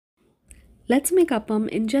Let's make appam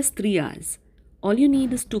in just 3 hours. All you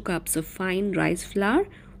need is 2 cups of fine rice flour,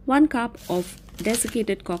 1 cup of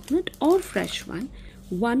desiccated coconut or fresh one,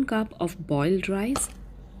 1 cup of boiled rice,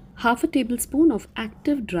 half a tablespoon of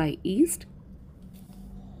active dry yeast,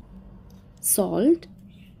 salt,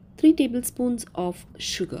 3 tablespoons of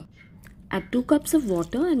sugar. Add 2 cups of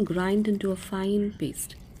water and grind into a fine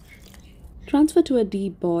paste. Transfer to a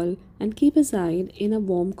deep bowl and keep aside in a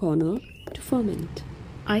warm corner to ferment.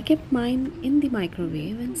 I kept mine in the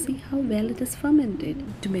microwave and see how well it is fermented.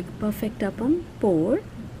 To make perfect appam, pour,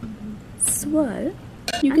 swirl.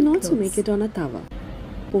 You can also make it on a tawa.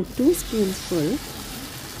 Pour 2 spoonfuls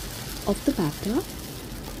of the batter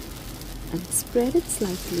and spread it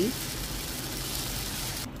slightly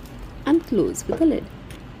and close with a lid.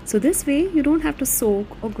 So this way you don't have to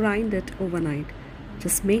soak or grind it overnight.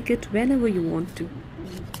 Just make it whenever you want to.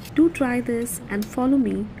 Do try this and follow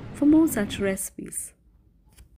me for more such recipes.